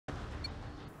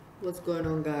What's going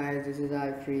on, guys? This is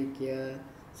iFREAK here.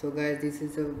 So guys, this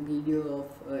is a video of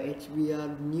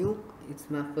HBR nuke. It's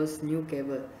my first nuke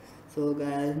ever. So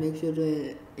guys, make sure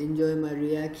to enjoy my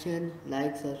reaction,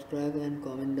 like, subscribe and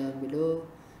comment down below.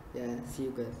 Yeah, see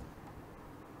you guys.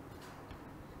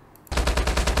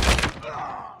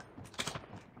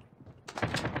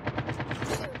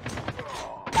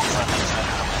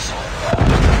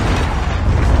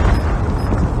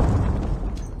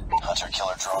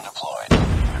 Hunter-killer drone deployed.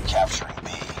 We're capturing B.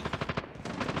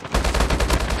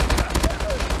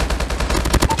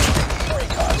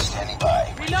 Recon standing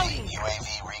by. Reloading.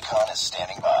 UAV recon is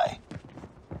standing by.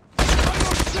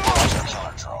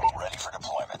 Hunter-killer drone ready for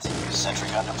deployment. Sentry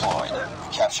gun deployed. We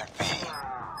captured B.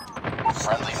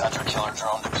 Friendly hunter-killer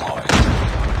drone deployed.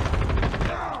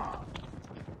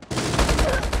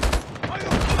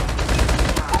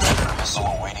 Missile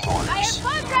awaiting orders. I have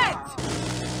contact!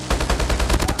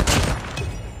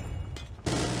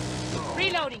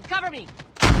 Reloading, cover me!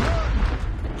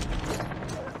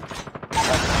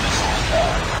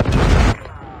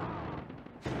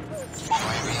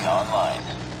 UAV online.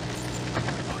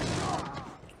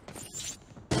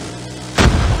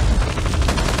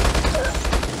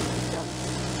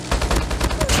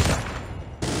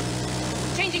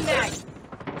 Changing mag!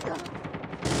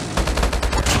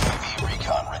 UAV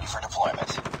recon ready for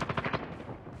deployment.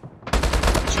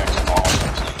 Objective almost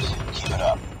complete. Keep it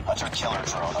up. Hunter-killer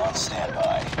drone on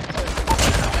standby.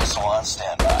 Predator missile on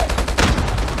standby.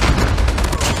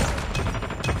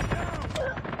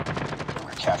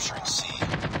 We're capturing C.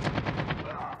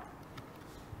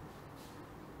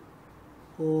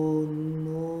 Oh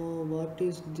no, what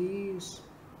is this?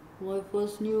 My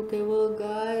first nuke ever,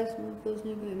 guys. My first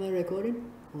nuke. Am I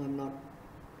recording? Oh, I'm not.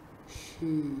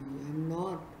 I'm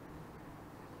not.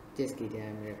 Just kidding,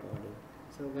 I'm recording.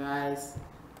 So guys,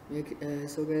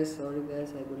 sorry guys,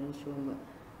 I couldn't show my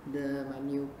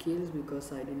new kills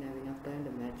because I didn't have enough time.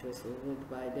 The match was over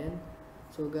by then.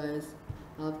 So guys,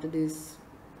 after this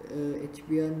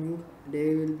HBR nuke,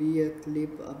 there will be a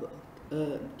clip about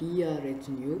DRH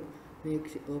nuke.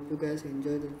 Hope you guys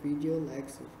enjoy the video. Like,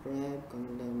 subscribe,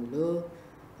 comment down below.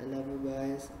 I love you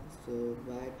guys. So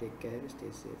bye, take care,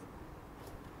 stay safe.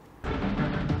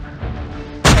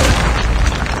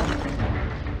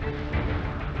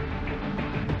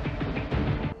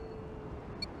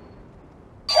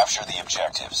 Capture the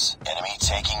objectives. Enemy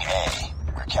taking A.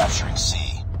 We're capturing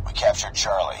C. We captured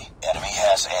Charlie. Enemy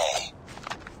has A.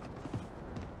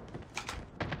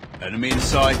 Enemy in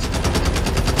sight.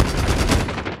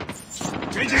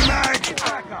 Changing mag!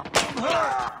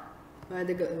 By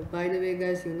the way,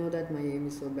 guys, you know that my aim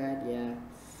is so bad. Yeah,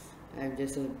 I'm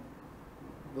just a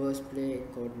worst player in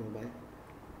COD Mobile.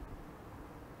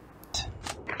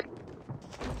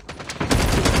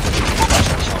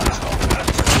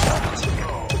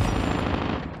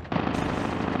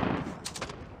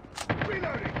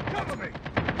 Reloading! Cover me!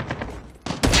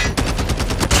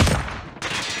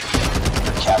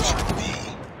 Capturing B.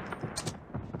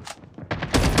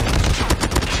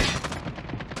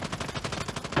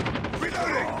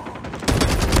 Reloading!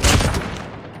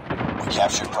 We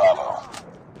captured Bravo.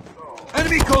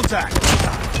 Enemy contact!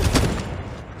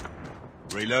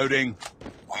 Reloading.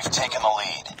 We've taken the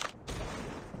lead.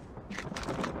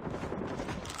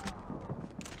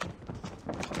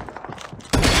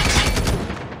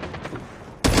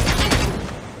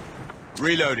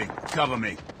 Reloading. Cover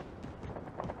me.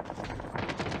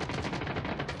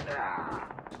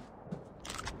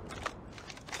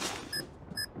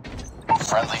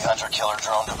 Friendly hunter-killer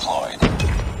drone deployed.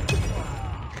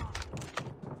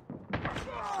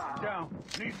 Down.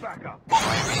 Need backup.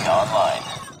 UAV online.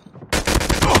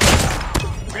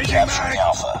 Changing Capturing mag!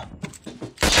 Alpha.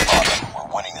 Keep on them. We're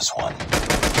winning this one.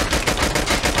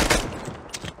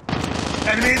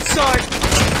 Enemy in sight!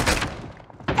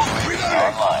 UAV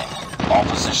online. All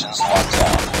positions locked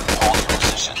down. Hold your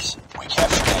positions. We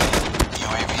captured A.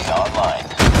 UAV online.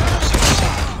 Losing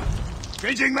C.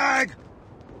 Changing mag!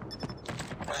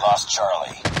 We lost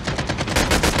Charlie.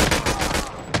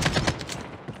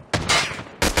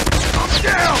 I'm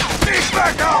down! Need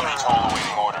backup! Total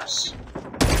awaiting orders.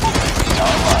 UAV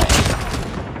online.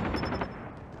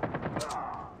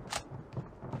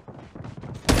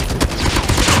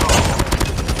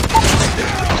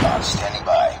 Recon standing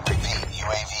by. Repeat,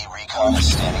 UAV recon is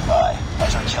standing by.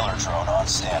 Hunter-killer drone on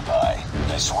standby.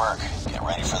 Nice work. Get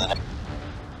ready for the next.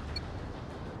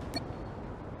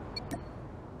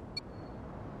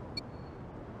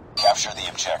 Capture the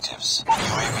objectives.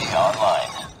 UAV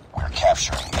online. We're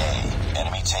capturing A.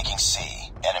 Enemy taking C.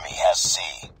 Enemy has C.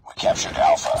 We captured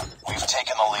Alpha. We've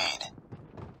taken the lead.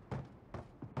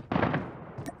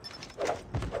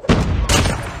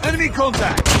 Enemy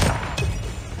contact!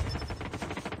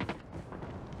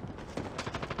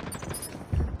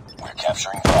 We're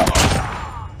capturing Bravo.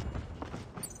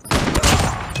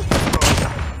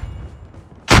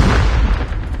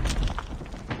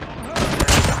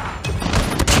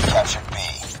 Captured B.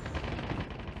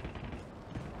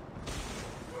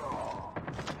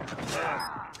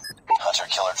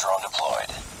 Hunter-killer drone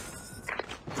deployed.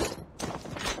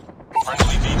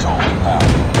 Friendly VTOL inbound.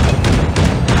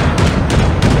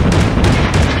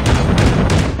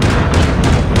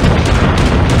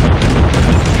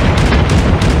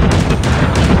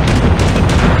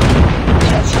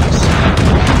 Capturing C.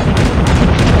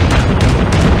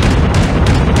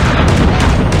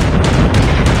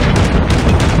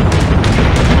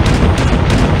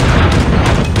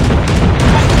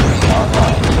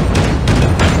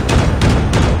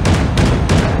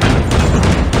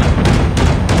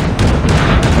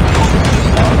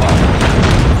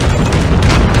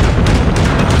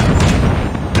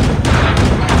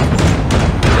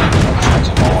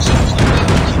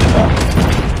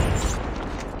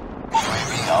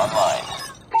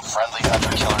 Friendly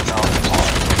hunter-killer drone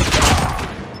deployed.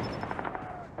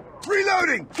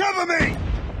 Reloading! Cover me!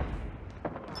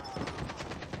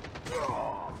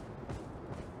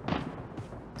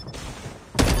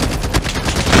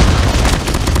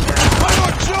 I'm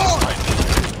on shore!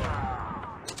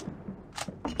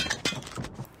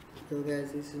 So guys,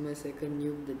 this is my second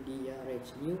nuke, the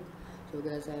DRH nuke. So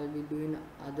guys, I will be doing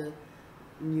other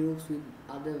nukes with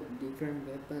other different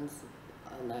weapons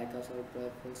like assault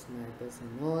rifles, snipers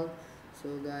and all.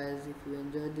 So guys, if you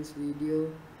enjoyed this video,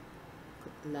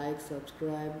 like,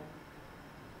 subscribe,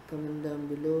 comment down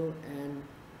below, and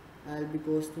I'll be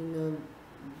posting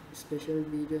a special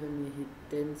video when we hit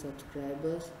 10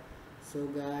 subscribers. So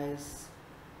guys,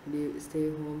 stay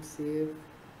home safe.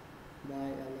 Bye,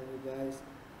 I love you guys.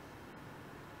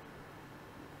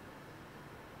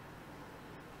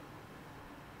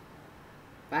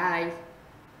 Bye.